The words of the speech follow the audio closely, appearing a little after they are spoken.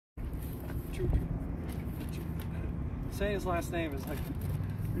saying his last name is like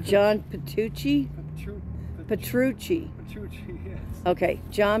John Petrucci? Petrucci. Petrucci, yes. Okay,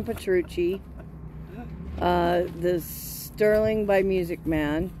 John Petrucci. The Sterling by Music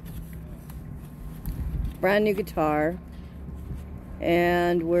Man. Brand new guitar.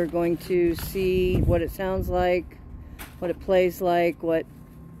 And we're going to see what it sounds like, what it plays like, what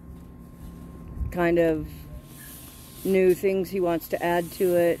kind of new things he wants to add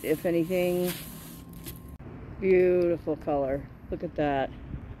to it, if anything. Beautiful color. Look at that.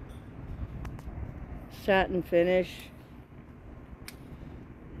 Satin finish.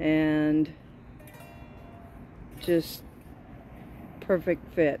 And just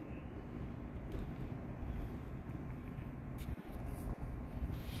perfect fit.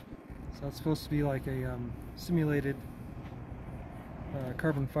 So it's supposed to be like a simulated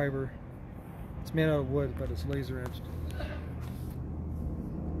carbon fiber. It's made out of wood, but it's laser edged.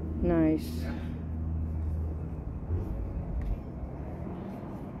 Nice.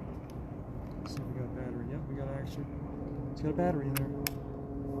 So we got a battery. Yep, we got actually. It's got a battery in there.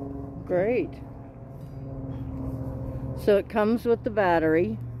 Great. So it comes with the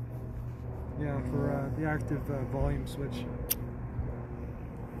battery. Yeah, for the active volume switch.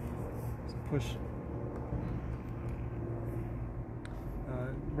 So push.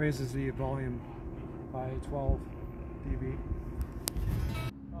 Raises the volume by 12 dB.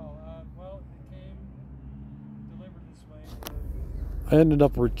 Well, it came delivered this way. I ended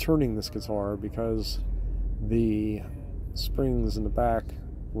up returning this guitar because the springs in the back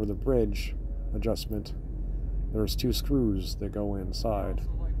were the bridge adjustment. There's 2 screws that go inside,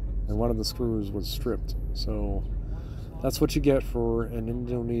 and one of the screws was stripped. So that's what you get for an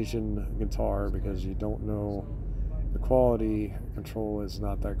Indonesian guitar, because you don't know. The quality control is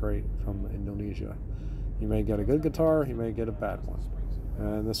not that great from Indonesia. You may get a good guitar, you may get a bad one.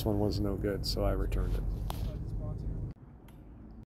 And this one was no good, so I returned it.